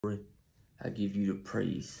I give you the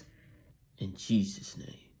praise in Jesus'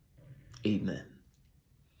 name. Amen.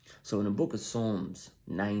 So in the book of Psalms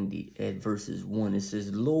 90 at verses 1, it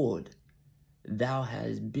says, Lord, thou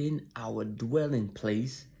hast been our dwelling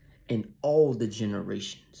place in all the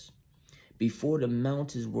generations. Before the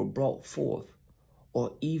mountains were brought forth,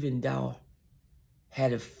 or even thou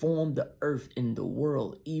hadst formed the earth and the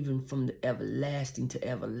world, even from the everlasting to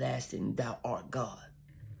everlasting, thou art God.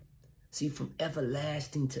 See, from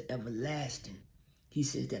everlasting to everlasting, he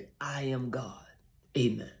says that I am God.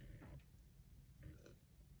 Amen.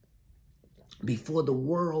 Before the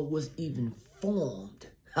world was even formed,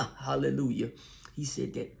 hallelujah, he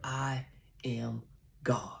said that I am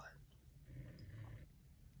God.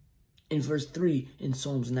 In verse 3 in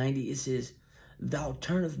Psalms 90, it says, Thou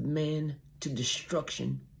turnest man to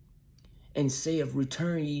destruction, and sayest,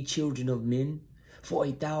 Return, ye children of men, for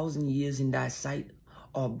 1,000 years in thy sight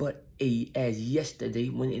are but as yesterday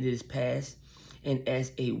when it is past, and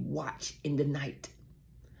as a watch in the night.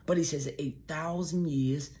 But he says 1,000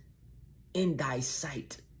 years in thy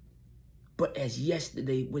sight, but as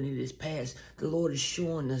yesterday when it is past. The Lord is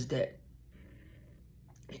showing us that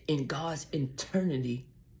in God's eternity,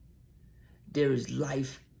 there is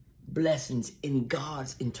life, blessings in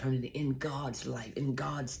God's eternity, in God's life, in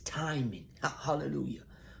God's timing. Hallelujah.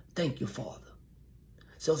 Thank you, Father.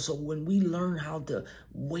 So when we learn how to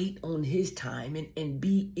wait on his time and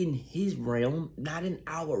be in his realm, not in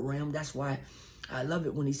our realm, that's why I love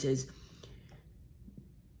it when he says,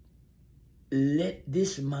 let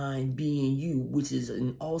this mind be in you, which is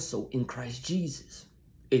also in Christ Jesus.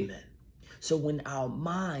 Amen. So when our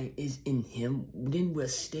mind is in him, then we're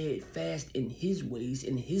steadfast in his ways,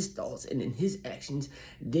 in his thoughts, and in his actions.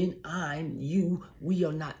 Then we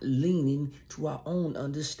are not leaning to our own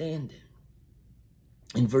understanding.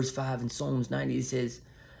 In verse 5 in Psalms 90, it says,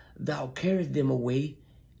 Thou carriest them away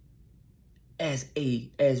as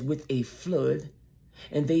with a flood,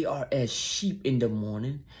 and they are as sheep in the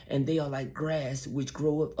morning, and they are like grass which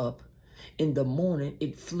groweth up. In the morning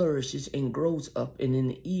it flourishes and grows up, and in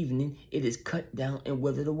the evening it is cut down and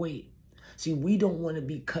withered away. See, we don't want to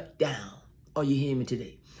be cut down. Are you hearing me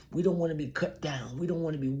today? We don't want to be cut down. We don't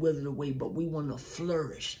want to be withered away, but we want to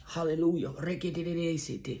flourish. Hallelujah.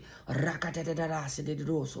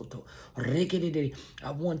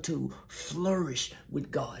 I want to flourish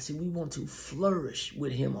with God. See, we want to flourish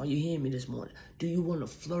with him. Are you hearing me this morning? Do you want to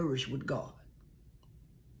flourish with God?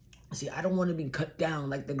 See, I don't want to be cut down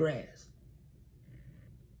like the grass.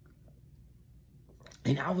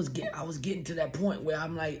 And I was getting to that point where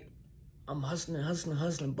I'm like, I'm hustling,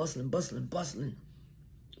 bustling.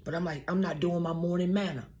 But I'm like, I'm not doing my morning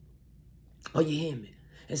manna. Are you hearing me?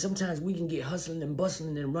 And sometimes we can get hustling and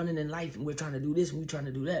bustling and running in life, and we're trying to do this and we're trying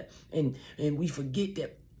to do that. And we forget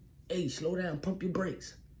that, hey, slow down, pump your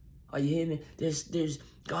brakes. Are you hearing me? There's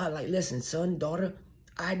God like, listen, son, daughter,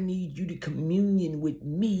 I need you to communion with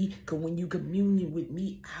me, because when you communion with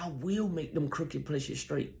me, I will make them crooked places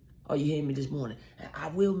straight. Are you hearing me this morning? And I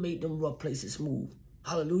will make them rough places smooth.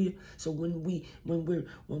 Hallelujah. So when we're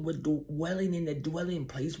dwelling in the dwelling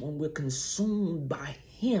place, when we're consumed by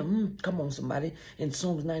him, come on somebody, in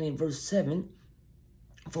Psalms 90 and verse 7,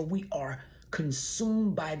 for we are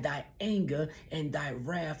consumed by thy anger, and thy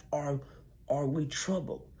wrath are we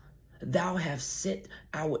troubled. Thou hast set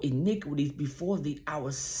our iniquities before thee,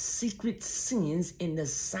 our secret sins in the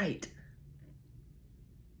sight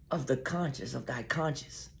of the conscience, of thy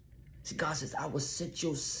conscience. See, God says, I will set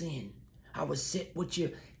your sin. I will set what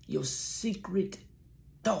your secret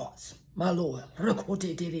thoughts, my Lord.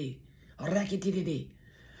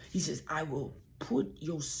 He says, I will put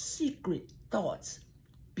your secret thoughts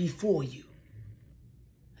before you.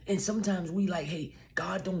 And sometimes we like, hey,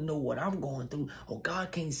 God don't know what I'm going through, or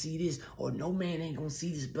God can't see this, or no man ain't going to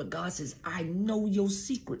see this. But God says, I know your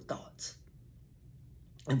secret thoughts.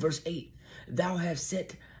 In verse 8, thou hast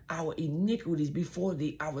set our iniquities before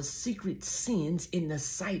thee, our secret sins in the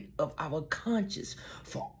sight of our conscience.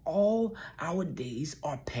 For all our days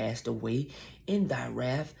are passed away in thy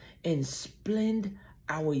wrath, and splend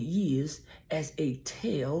our years as a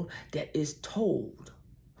tale that is told.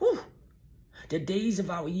 Whew. The days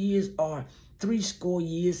of our years are 80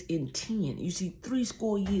 years and 10. You see,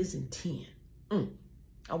 80 years and 10.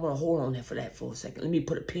 I want to hold on there for that for a second. Let me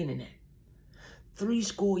put a pin in that.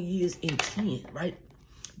 80 years and 10, right?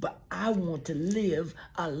 But I want to live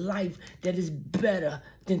a life that is better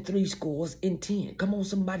than 80 and 10. Come on,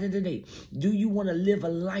 somebody today. Do you want to live a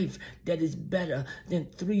life that is better than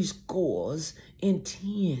 80 and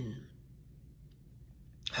 10?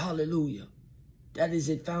 Hallelujah. That is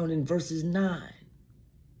it found in verses 9.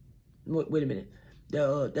 Wait a minute.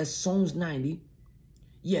 That's Psalms 90.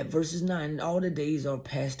 Yeah, verses 9, and all the days are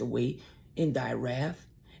passed away in thy wrath,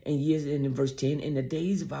 and years, and in verse 10, and the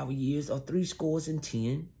days of our years are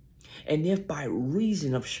 70. And if by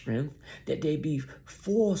reason of strength that they be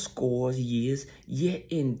 80 years, yet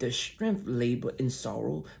in the strength labor in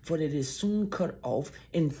sorrow, for that is soon cut off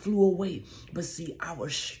and flew away. But see, our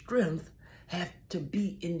strength have to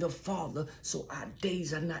be in the Father, so our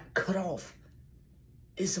days are not cut off.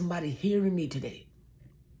 Is somebody hearing me today?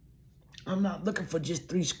 I'm not looking for just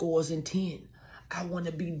 70. I want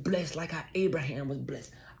to be blessed like how Abraham was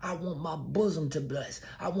blessed. I want my bosom to bless.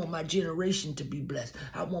 I want my generation to be blessed.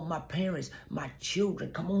 I want my parents, my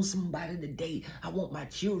children. Come on, somebody today. I want my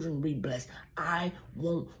children to be blessed. I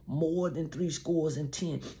want more than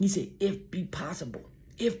 70. He said, if be possible,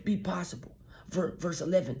 if be possible. Verse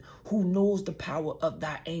 11, who knows the power of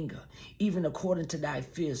thy anger, even according to thy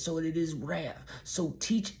fear, so that it is wrath. So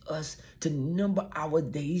teach us to number our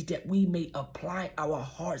days, that we may apply our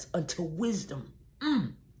hearts unto wisdom.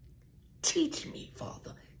 Teach me,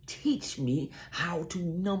 Father. Teach me how to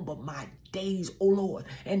number my days, O Lord.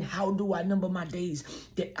 And how do I number my days?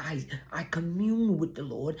 That I commune with the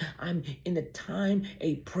Lord. I'm in a time,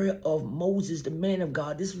 a prayer of Moses, the man of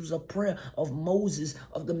God. This was a prayer of Moses,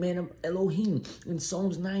 of the man of Elohim. In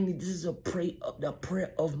Psalms 90, this is a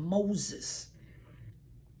prayer of Moses.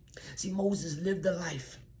 See, Moses lived a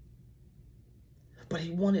life. But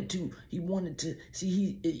he wanted to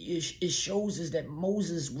see, it shows us that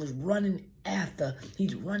Moses was running after,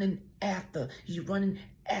 he's running after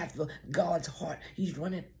God's heart. He's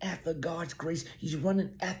running after God's grace. He's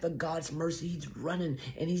running after God's mercy. He's running,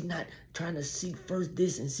 and he's not trying to seek first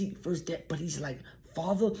this and seek first that, but he's like,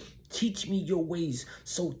 Father, teach me your ways.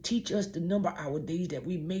 So teach us to number our days, that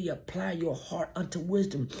we may apply your heart unto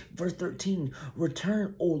wisdom. Verse 13,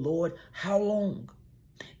 return, O Lord, how long?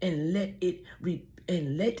 And let it repent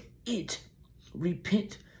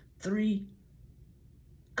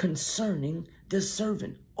concerning the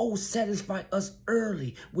servant. Oh, satisfy us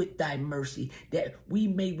early with thy mercy, that we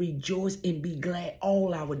may rejoice and be glad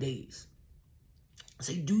all our days.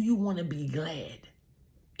 Say, do you want to be glad?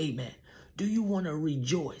 Amen. Do you want to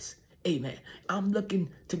rejoice? Amen. I'm looking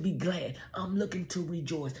to be glad. I'm looking to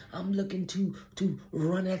rejoice. I'm looking to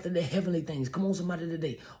run after the heavenly things. Come on, somebody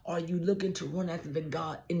today. Are you looking to run after the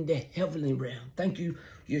God in the heavenly realm? Thank you,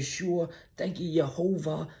 Yeshua. Thank you,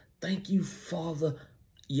 Jehovah. Thank you, Father,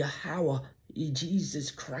 Yahweh, Jesus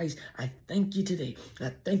Christ. I thank you today.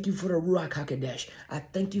 I thank you for the Ruach HaKodesh. I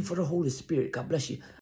thank you for the Holy Spirit. God bless you.